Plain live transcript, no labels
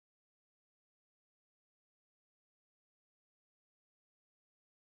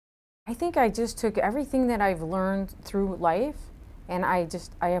I think I just took everything that I've learned through life and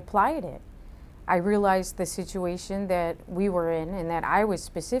I applied it. I realized the situation that we were in and that I was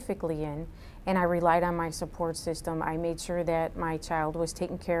specifically in, and I relied on my support system. I made sure that my child was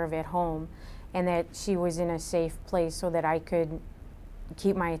taken care of at home and that she was in a safe place so that I could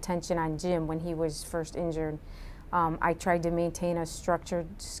keep my attention on Jim when he was first injured. I tried to maintain a structured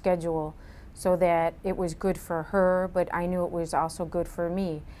schedule so that it was good for her, but I knew it was also good for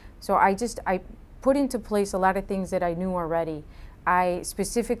me. So I put into place a lot of things that I knew already. I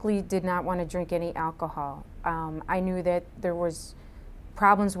specifically did not want to drink any alcohol. I knew that there was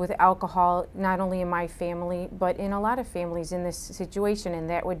problems with alcohol, not only in my family, but in a lot of families in this situation, and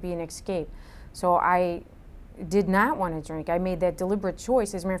that would be an escape. So I did not want to drink. I made that deliberate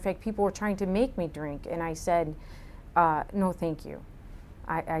choice. As a matter of fact, people were trying to make me drink, and I said, no, thank you.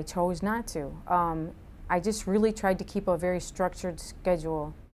 I chose not to. I just really tried to keep a very structured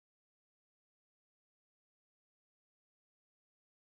schedule.